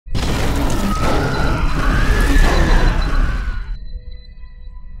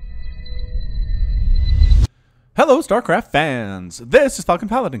Hello StarCraft fans! This is Falcon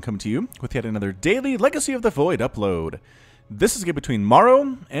Paladin coming to you with yet another daily Legacy of the Void upload. This is a game between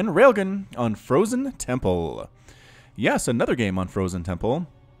MorroW and Railgan on Frozen Temple. Yes, another game on Frozen Temple.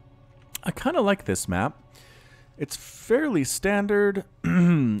 I kind of like this map. It's fairly standard,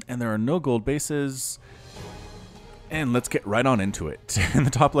 and there are no gold bases. And let's get right on into it. In the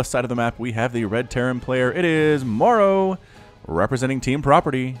top left side of the map, we have the red Terran player. It is MorroW, representing Team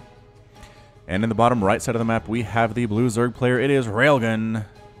Property. And in the bottom right side of the map, we have the blue Zerg player. It is Railgan,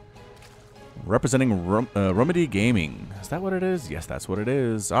 representing Remedy Gaming. Is that what it is? Yes, that's what it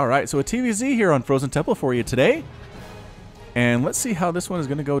is. All right, so a TVZ here on Frozen Temple for you today. And let's see how this one is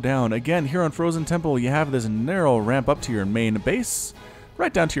going to go down. Again, here on Frozen Temple, you have this narrow ramp up to your main base,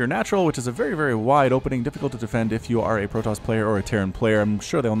 right down to your natural, which is a very, very wide opening, difficult to defend if you are a Protoss player or a Terran player. I'm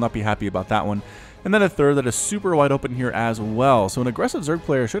sure they'll not be happy about that one. And then a third that is super wide open here as well. So an aggressive Zerg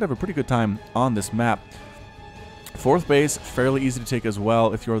player should have a pretty good time on this map. Fourth base, fairly easy to take as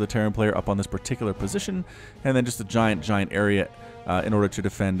well if you're the Terran player up on this particular position. And then just a giant area in order to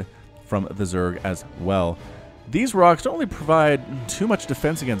defend from the Zerg as well. These rocks don't really provide too much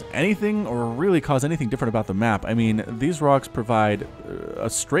defense against anything or really cause anything different about the map. I mean, these rocks provide a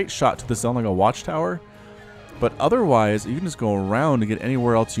straight shot to the Zelniga watchtower. But otherwise, you can just go around to get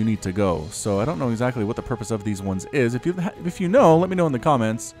anywhere else you need to go. So I don't know exactly what the purpose of these ones is. If you know, let me know in the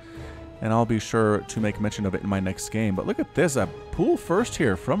comments, and I'll be sure to make mention of it in my next game. But look at this, a pull first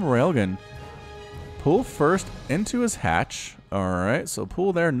here from Railgan. Pull first into his hatch. Alright, so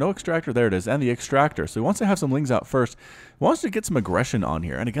pull there, no extractor, there it is, and the extractor. So he wants to have some lings out first. He wants to get some aggression on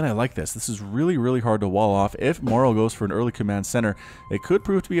here. And again, I like this. This is really, really hard to wall off. If MorroW goes for an early command center, it could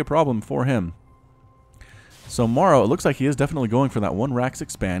prove to be a problem for him. So MorroW, it looks like he is definitely going for that one Rax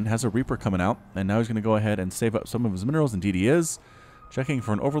expand, has a Reaper coming out, and now he's going to go ahead and save up some of his minerals, indeed he is. Checking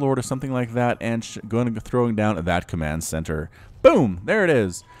for an Overlord or something like that, and throwing down that command center. Boom! There it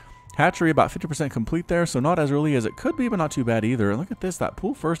is. Hatchery about 50% complete there, so not as early as it could be, but not too bad either. And look at this, that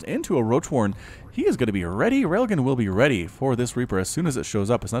pull first into a Roach Warren. He is going to be ready. Railgan will be ready for this Reaper as soon as it shows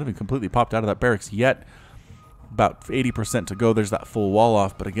up. It's not even completely popped out of that barracks yet. About 80% to go. There's that full wall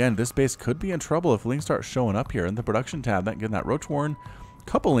off. But again, this base could be in trouble if lings start showing up here in the production tab. Getting that Roach Warren,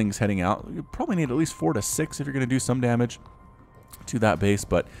 couple lings heading out. You probably need at least 4 to 6 if you're going to do some damage to that base.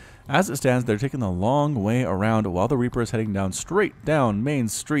 But as it stands, they're taking the long way around while the Reaper is heading down straight down Main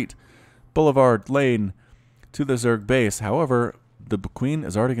Street, Boulevard Lane to the Zerg base. However, the Queen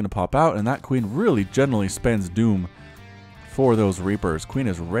is already going to pop out, and that Queen really generally spends doom for those Reapers. Queen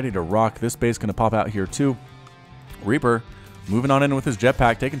is ready to rock. This base is going to pop out here too. Reaper moving on in with his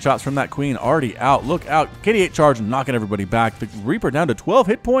jetpack, taking shots from that Queen, already out. Look out, KD8 charge and knocking everybody back. The Reaper down to 12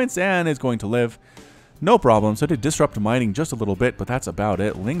 hit points and is going to live. No problem. So to disrupt mining just a little bit, but that's about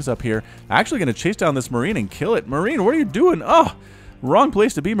it. Ling's up here, actually going to chase down this Marine and kill it. Marine, what are you doing? Oh, wrong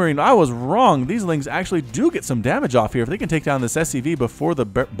place to be, Marine. I was wrong. These Lings actually do get some damage off here if they can take down this SCV before the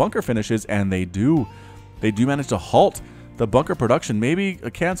bunker finishes, and they do. They do manage to halt the bunker production. Maybe a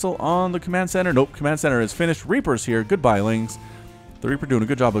cancel on the command center. Nope, command center is finished. Reaper's here. Goodbye, Lings. The Reaper doing a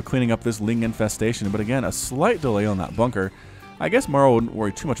good job of cleaning up this Ling infestation, but again, a slight delay on that bunker. I guess MorroW wouldn't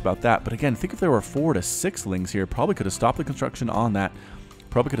worry too much about that, but again, think if there were 4 to 6 Lings here, probably could have stopped the construction on that.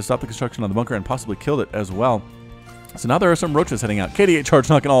 Probably could have stopped the construction on the bunker and possibly killed it as well. So now there are some Roaches heading out. KD8 charge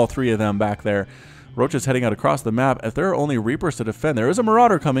knocking all 3 of them back there. Roaches heading out across the map. If there are only Reapers to defend, there is a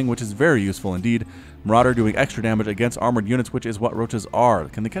Marauder coming, which is very useful indeed. Marauder doing extra damage against armored units, which is what Roaches are.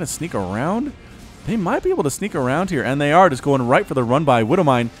 Can they kind of sneak around? They might be able to sneak around here, and they are just going right for the run by.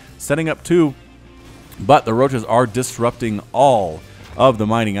 Widowmine setting up 2, but the Roaches are disrupting all of the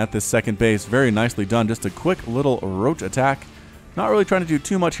mining at this second base. Very nicely done. Just a quick little Roach attack. Not really trying to do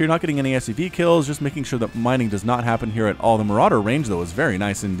too much here, not getting any SCV kills, just making sure that mining does not happen here at all. The Marauder range, though, is very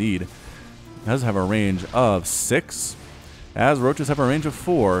nice indeed. It does have a range of 6, as Roaches have a range of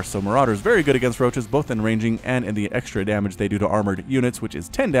 4, so Marauder is very good against Roaches, both in ranging and in the extra damage they do to armored units, which is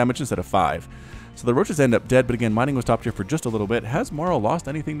 10 damage instead of 5. So the Roaches end up dead, but again, mining was stopped here for just a little bit. Has MorroW lost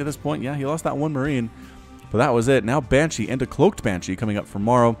anything to this point? Yeah, he lost that one Marine, but that was it. Now Banshee into Cloaked Banshee coming up for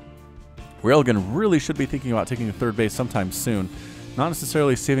MorroW. Railgan really should be thinking about taking a third base sometime soon. Not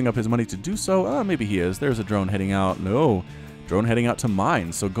necessarily saving up his money to do so. Maybe he is. There's a drone heading out. No. Drone heading out to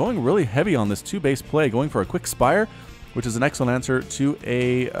mine. So going really heavy on this 2-base play, going for a quick Spire, which is an excellent answer to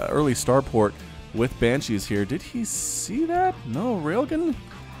a early starport with Banshees here. Did he see that? No, Railgan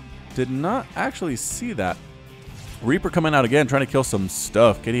did not actually see that. Reaper coming out again, trying to kill some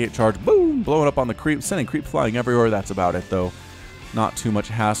stuff. KD8 charge, boom, blowing up on the creep, sending creep flying everywhere. That's about it, though. Not too much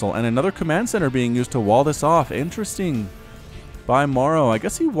hassle. And another command center being used to wall this off. Interesting. by MorroW. I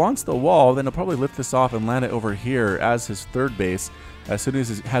guess he wants the wall, then he'll probably lift this off and land it over here as his third base, as soon as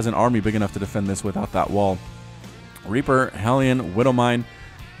he has an army big enough to defend this without that wall. Reaper, Hellion, Widowmine.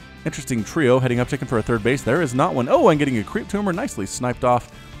 Interesting trio heading up, taking for a third base. There is not one. Oh, and getting a creep tumor. Nicely sniped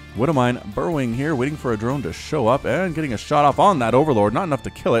off. Widowmine burrowing here, waiting for a drone to show up and getting a shot off on that Overlord. Not enough to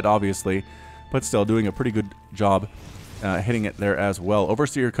kill it, obviously, but still doing a pretty good job hitting it there as well.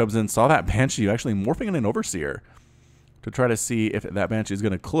 Overseer comes in, saw that Banshee actually morphing in an Overseer to try to see if that Banshee is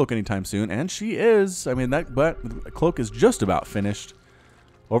going to cloak anytime soon, and she is. I mean, but cloak is just about finished.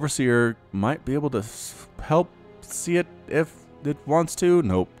 Overseer might be able to help see it if it wants to.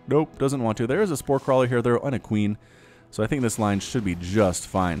 Nope, doesn't want to. There is a Spore Crawler here, though, and a Queen. So I think this line should be just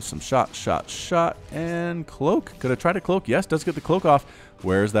fine. Some shot, and cloak. Could have tried to cloak. Yes, does get the cloak off.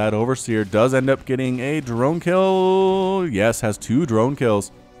 Where's that Overseer? Does end up getting a drone kill. Yes, has 2 drone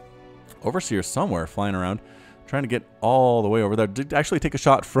kills. Overseer somewhere flying around, trying to get all the way over there. Did actually take a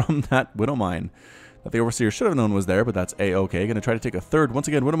shot from that Widowmine that the Overseer should have known was there, but that's A-okay. Going to try to take a third. Once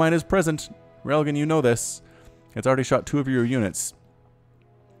again, Widowmine is present. Railgan, you know this. It's already shot 2 of your units.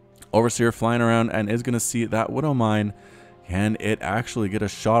 Overseer flying around and is going to see that Widowmine. Can it actually get a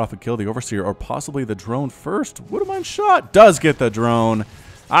shot off and kill the Overseer, or possibly the drone first? Widowmine shot does get the drone.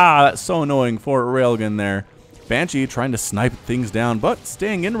 Ah, that's so annoying for Railgan there. Banshee trying to snipe things down, but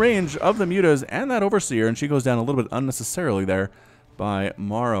staying in range of the Mutas and that Overseer, and she goes down a little bit unnecessarily there by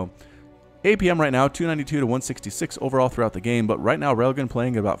MorroW. APM right now, 292 to 166 overall throughout the game, but right now Railgan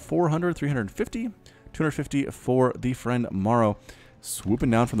playing about 400, 350, 250 for the friend MorroW. Swooping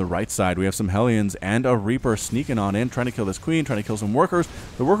down from the right side, we have some Hellions and a Reaper sneaking on in, trying to kill this Queen, trying to kill some workers.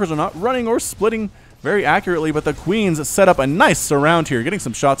 The workers are not running or splitting very accurately, but the Queens set up a nice surround here, getting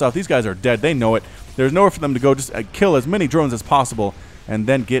some shots off. These guys are dead. They know it. There's nowhere for them to go. Just kill as many drones as possible and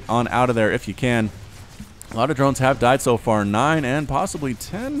then get on out of there if you can. A lot of drones have died so far. 9 and possibly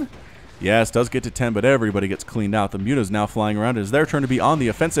 10. Yes, does get to 10, but everybody gets cleaned out. The Mutas now flying around. It is their turn to be on the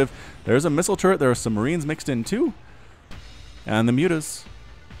offensive. There's a missile turret. There are some Marines mixed in too. And the Mutas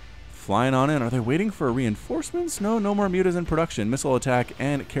flying on in. Are they waiting for reinforcements? No more Mutas in production. Missile attack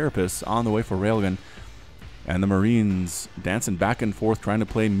and Carapace on the way for Railgan. And the Marines dancing back and forth, trying to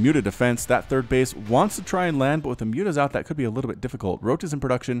play Muta defense. That third base wants to try and land, but with the Mutas out, that could be a little bit difficult. Roach is in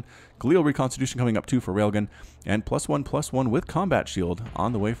production. Glial Reconstitution coming up too for Railgan. And +1/+1 with Combat Shield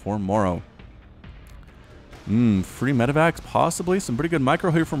on the way for MorroW. Free medevacs, possibly. Some pretty good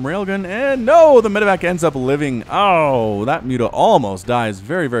micro here from Railgan. And no, the medevac ends up living. Oh, that Muta almost dies.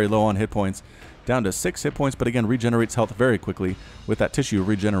 Very, very low on hit points. Down to 6 hit points, but again, regenerates health very quickly with that tissue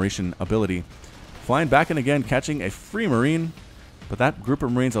regeneration ability. Flying back in again, catching a free Marine. But that group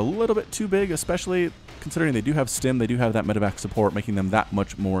of Marines a little bit too big, especially considering they do have stim. They do have that medevac support, making them that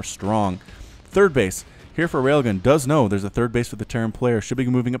much more strong. Third base here for Railgan. Does know there's a third base for the Terran player. Should be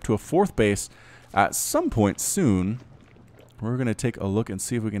moving up to a 4th base at some point soon. We're going to take a look and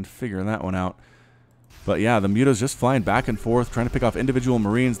see if we can figure that one out. But yeah, the Muta's just flying back and forth, trying to pick off individual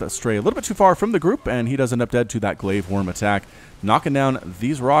Marines that stray a little bit too far from the group, and he does end up dead to that Glaive Worm attack. Knocking down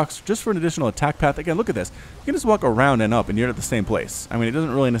these rocks just for an additional attack path. Again, look at this. You can just walk around and up, and you're at the same place. I mean, it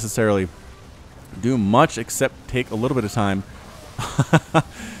doesn't really necessarily do much except take a little bit of time.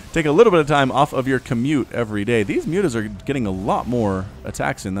 Take a little bit of time off of your commute every day. These Mutas are getting a lot more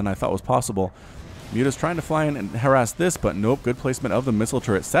attacks in than I thought was possible. Muta's trying to fly in and harass this, but nope. Good placement of the missile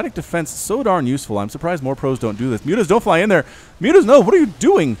turret. Static defense, so darn useful. I'm surprised more pros don't do this. Mutas, don't fly in there. Mutas, no. What are you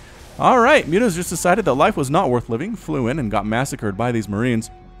doing? All right. Mutas just decided that life was not worth living. Flew in and got massacred by these Marines.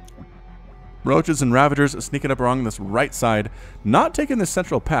 Roaches and Ravagers sneaking up along this right side. Not taking this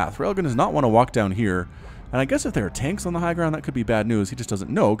central path. Railgun does not want to walk down here. And I guess if there are tanks on the high ground, that could be bad news. He just doesn't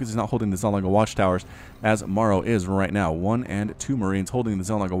know because he's not holding the Zalaga watchtowers, as MorroW is right now. 1 and 2 Marines holding the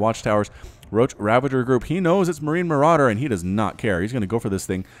Zalaga watchtowers. Roach Ravager group, he knows it's Marine Marauder, and he does not care. He's going to go for this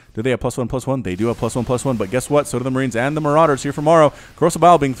thing. Do they have +1/+1? They do have +1/+1, but guess what? So do the Marines and the Marauders here for MorroW. Corrosive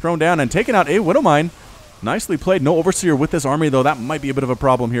Bile being thrown down and taking out a Widowmine. Nicely played. No Overseer with this army, though. That might be a bit of a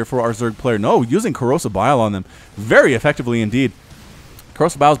problem here for our Zerg player. No, using Corrosive Bile on them. Very effectively indeed.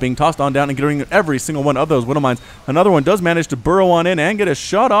 Corrosive Bile is being tossed on down and getting every single one of those Widowmines. Another one does manage to burrow on in and get a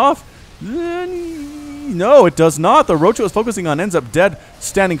shot off. No, it does not. The Roach was focusing on ends up dead,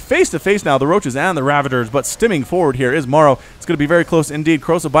 standing face to face now, the Roaches and the Ravagers, but stimming forward here is MorroW. It's going to be very close indeed.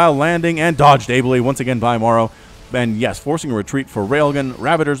 Corrosive Bile landing and dodged ably once again by MorroW. And yes, forcing a retreat for Railgun.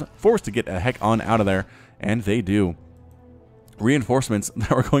 Ravagers forced to get the heck on out of there, and they do. Reinforcements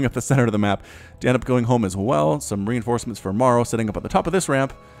that were going up the center of the map to end up going home as well. Some reinforcements for MorroW setting up at the top of this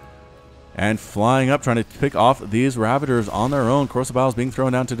ramp and flying up, trying to pick off these Ravagers on their own. Corrosive Bile is being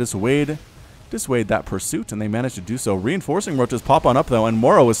thrown down to dissuade. dissuade that pursuit, and they manage to do so. Reinforcing roaches pop on up, though, and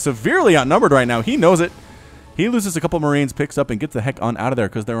MorroW is severely outnumbered right now. He knows it. He loses a couple Marines, picks up, and gets the heck on out of there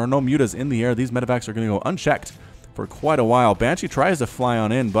because there are no mutas in the air. These medevacs are going to go unchecked for quite a while. Banshee tries to fly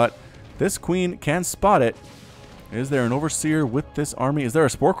on in, but this queen can spot it. Is there an overseer with this army? Is there a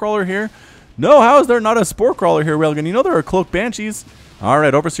spore crawler here? No, how is there not a spore crawler here, Railgan? You know there are cloaked banshees. All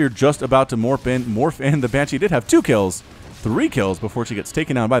right, overseer just about to morph in. The banshee did have 2 kills, 3 kills before she gets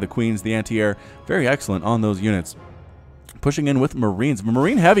taken down by the queens, the anti-air. Very excellent on those units. Pushing in with Marines.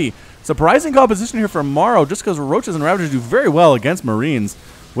 Marine heavy. Surprising composition here from MorroW just because roaches and ravagers do very well against Marines.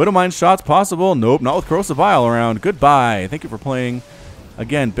 Widowmine shots possible. Nope, not with Corrosive Bile around. Goodbye. Thank you for playing.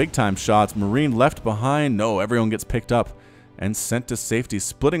 Again, big time shots. Marine left behind. No, everyone gets picked up and sent to safety.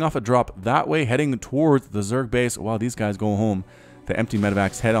 Splitting off a drop that way, heading towards the Zerg base while these guys go home. The empty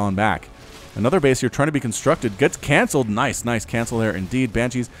medevacs head on back. Another base here trying to be constructed. Gets canceled. Nice cancel there indeed.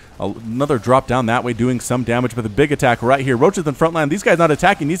 Banshees, another drop down that way, doing some damage, but the big attack right here. Roaches in front line. These guys not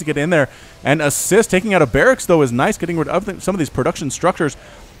attacking. Needs to get in there and assist. Taking out a barracks, though, is nice. Getting rid of some of these production structures.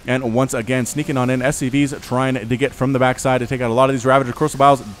 And once again, sneaking on in. SCVs trying to get from the backside to take out a lot of these Ravagers. Corrosive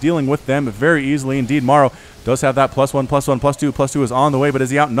Biles dealing with them very easily indeed. MorroW does have that +1, +1, +2. +2 is on the way, but is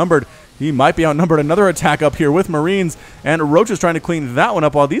he outnumbered? He might be outnumbered. Another attack up here with Marines, and Roach is trying to clean that one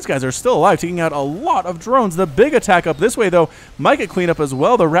up while these guys are still alive, taking out a lot of drones. The big attack up this way, though, might get cleaned up as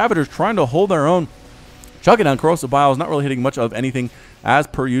well. The Ravagers trying to hold their own. Chucking down Corrosive Biles, not really hitting much of anything as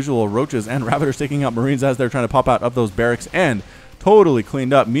per usual. Roaches and Ravagers taking out Marines as they're trying to pop out of those barracks, and totally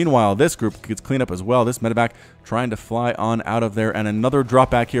cleaned up. Meanwhile, this group gets cleaned up as well. This medevac trying to fly on out of there, and another drop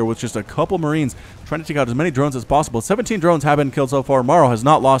back here with just a couple Marines trying to take out as many drones as possible. 17 drones have been killed so far. MorroW has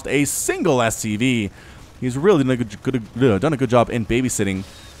not lost a single SCV. He's really done a good job in babysitting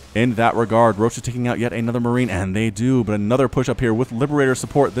in that regard. Roach is taking out yet another Marine, and they do, but another push up here with Liberator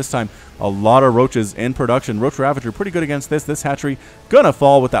support. This time, a lot of Roaches in production. Roach Ravager pretty good against this. This hatchery gonna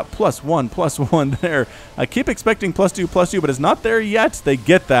fall with that +1, +1 there. I keep expecting +2, +2, but it's not there yet. They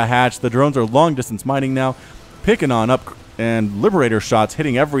get the hatch. The drones are long distance mining now, picking on up, and Liberator shots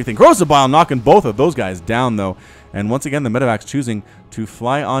hitting everything. Corrosive Bile knocking both of those guys down, though. And once again, the medevacs choosing to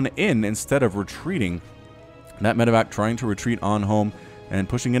fly on in instead of retreating. That medevac trying to retreat on home. And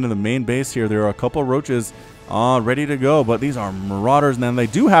pushing into the main base here, there are a couple Roaches ready to go, but these are Marauders, and then they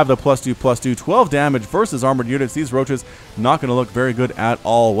do have the +2, +2, 12 damage versus armored units. These Roaches not going to look very good at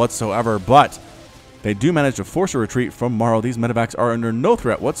all whatsoever, but they do manage to force a retreat from MorroW. These medevacs are under no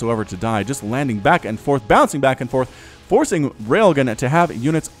threat whatsoever to die, just landing back and forth, bouncing back and forth, forcing Railgan to have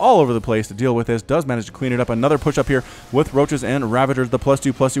units all over the place to deal with this. Does manage to clean it up. Another push up here with Roaches and Ravagers. The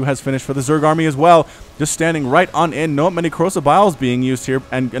 +2, +2 has finished for the Zerg army as well. Just standing right on in. Not many Corrosive Biles being used here.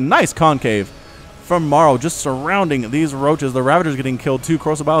 And a nice concave from MorroW just surrounding these Roaches. The Ravagers getting killed too.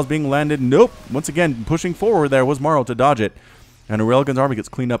 Corrosive Biles being landed. Nope. Once again, pushing forward there was MorroW to dodge it. And Railgan's army gets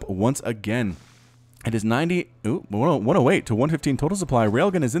cleaned up once again. It is 108 to 115 total supply.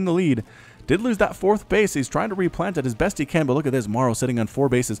 Railgan is in the lead. Did lose that 4th base. He's trying to replant it as best he can, but look at this. MorroW sitting on 4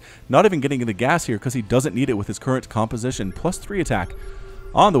 bases. Not even getting the gas here because he doesn't need it with his current composition. +3 attack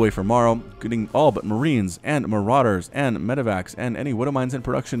on the way for MorroW. Getting all but Marines and Marauders and medevacs and any Widowmines in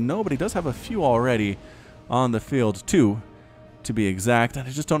production. No, but he does have a few already on the field. 2 to be exact. And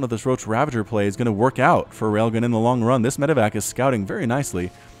I just don't know if this Roach Ravager play is going to work out for Railgan in the long run. This medevac is scouting very nicely.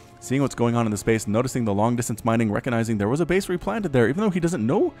 Seeing what's going on in the space, noticing the long distance mining, recognizing there was a base replanted there, even though he doesn't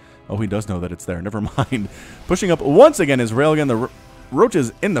know. Oh, he does know that it's there. Never mind. Pushing up once again is Railgan. The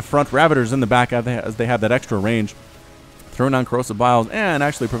Roaches in the front, Ravagers in the back as they have that extra range. Throwing down Corrosive Biles and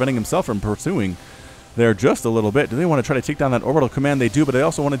actually preventing himself from pursuing there just a little bit. Do they want to try to take down that orbital command? They do, but they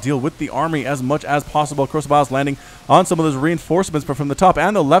also want to deal with the army as much as possible. Corrosive Biles landing on some of those reinforcements, but from the top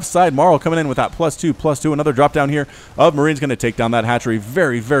and the left side, MorroW coming in with that +2, +2. Another drop down here of Marines going to take down that hatchery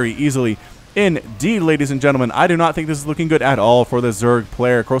very, very easily. Indeed, ladies and gentlemen, I do not think this is looking good at all for the Zerg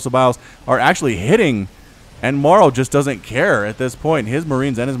player. Corrosive Biles are actually hitting, and MorroW just doesn't care at this point. His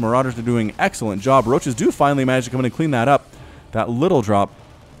Marines and his Marauders are doing an excellent job. Roaches do finally manage to come in and clean that up. That little drop.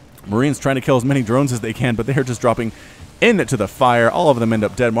 Marines trying to kill as many drones as they can, but they're just dropping into the fire. All of them end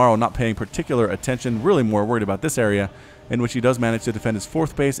up dead. MorroW not paying particular attention, really more worried about this area, in which he does manage to defend his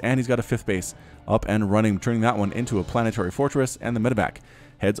 4th base, and he's got a 5th base up and running, turning that one into a planetary fortress, and the medevac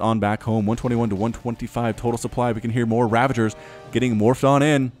heads on back home. 121 to 125 total supply. We can hear more Ravagers getting morphed on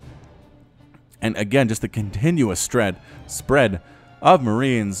in. And again, just the continuous spread of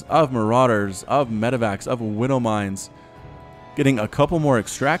Marines, of Marauders, of medevacs, of Widowmines. Getting a couple more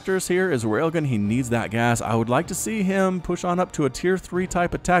extractors here is Railgan. He needs that gas. I would like to see him push on up to a tier 3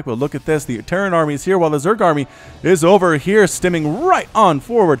 type attack, but look at this. The Terran army is here while the Zerg army is over here, stimming right on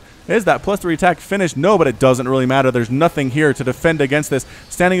forward Is that +3 attack finished? No, but it doesn't really matter. There's nothing here to defend against this.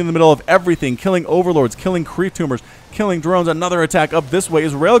 Standing in the middle of everything, killing overlords, killing creep tumors, killing drones. Another attack up this way.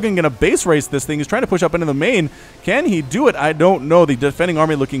 Is Railgan going to base race this thing? He's trying to push up into the main. Can he do it? I don't know. The defending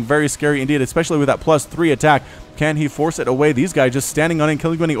army looking very scary indeed, especially with that +3 attack. Can he force it away? These guys just standing on it and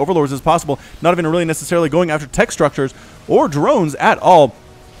killing as many overlords as possible. Not even really necessarily going after tech structures or drones at all.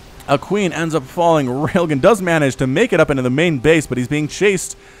 A queen ends up falling. Railgan does manage to make it up into the main base, but he's being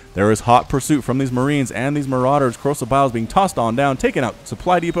chased. There is hot pursuit from these Marines and these Marauders. Corrosive Biles being tossed on down, taking out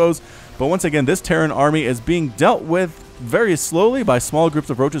supply depots. But once again, this Terran army is being dealt with very slowly by small groups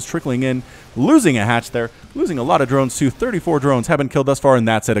of roaches trickling in, losing a hatch there, losing a lot of drones too. 34 drones have been killed thus far, and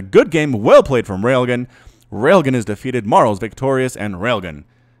that's it. A good game, well played from Railgan. Railgan is defeated, MorroW is victorious, and Railgan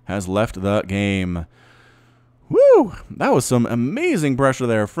has left the game. Woo! That was some amazing pressure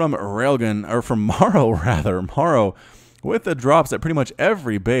there from Railgan, or from MorroW rather. MorroW with the drops at pretty much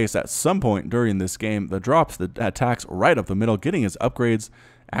every base at some point during this game. The drops, the attacks right up the middle, getting his upgrades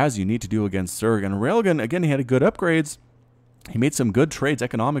as you need to do against Zerg. And Railgan, again, he had good upgrades. He made some good trades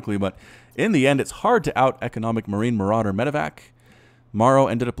economically, but in the end, it's hard to out-economic Marine Marauder Medevac. MorroW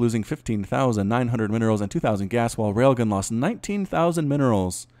ended up losing 15,900 minerals and 2,000 gas, while Railgan lost 19,000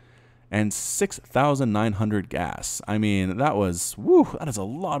 minerals and 6,900 gas. I mean, that was, woo, that is a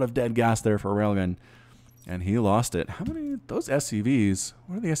lot of dead gas there for Railgan. And he lost it. How many, those SCVs,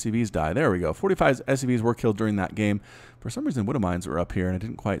 where did the SCVs die? There we go. 45 SCVs were killed during that game. For some reason, Widow Mines were up here, and I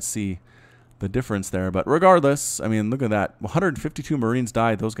didn't quite see the difference there. But regardless, I mean, look at that. 152 Marines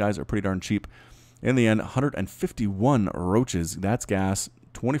died. Those guys are pretty darn cheap. In the end, 151 roaches. That's gas.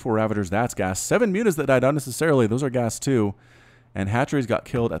 24 Ravagers. That's gas. 7 mutas that died unnecessarily. Those are gas too. And hatcheries got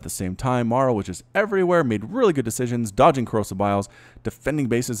killed at the same time. MorroW, which is everywhere, made really good decisions, dodging Corrosive Biles, defending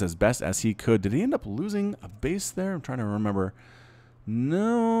bases as best as he could. Did he end up losing a base there? I'm trying to remember.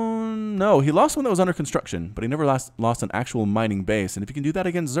 No. He lost one that was under construction, but he never lost an actual mining base. And if you can do that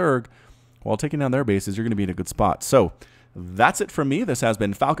against Zerg while taking down their bases, you're going to be in a good spot. So that's it from me. This has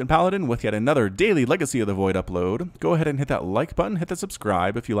been Falcon Paladin with yet another daily Legacy of the Void upload. Go ahead and hit that like button, hit the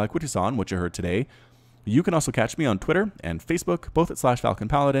subscribe if you like what you saw and what you heard today. You can also catch me on Twitter and Facebook, both at /Falcon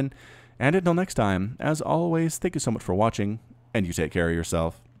Paladin. And until next time, as always, thank you so much for watching, and you take care of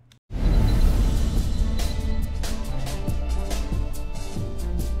yourself.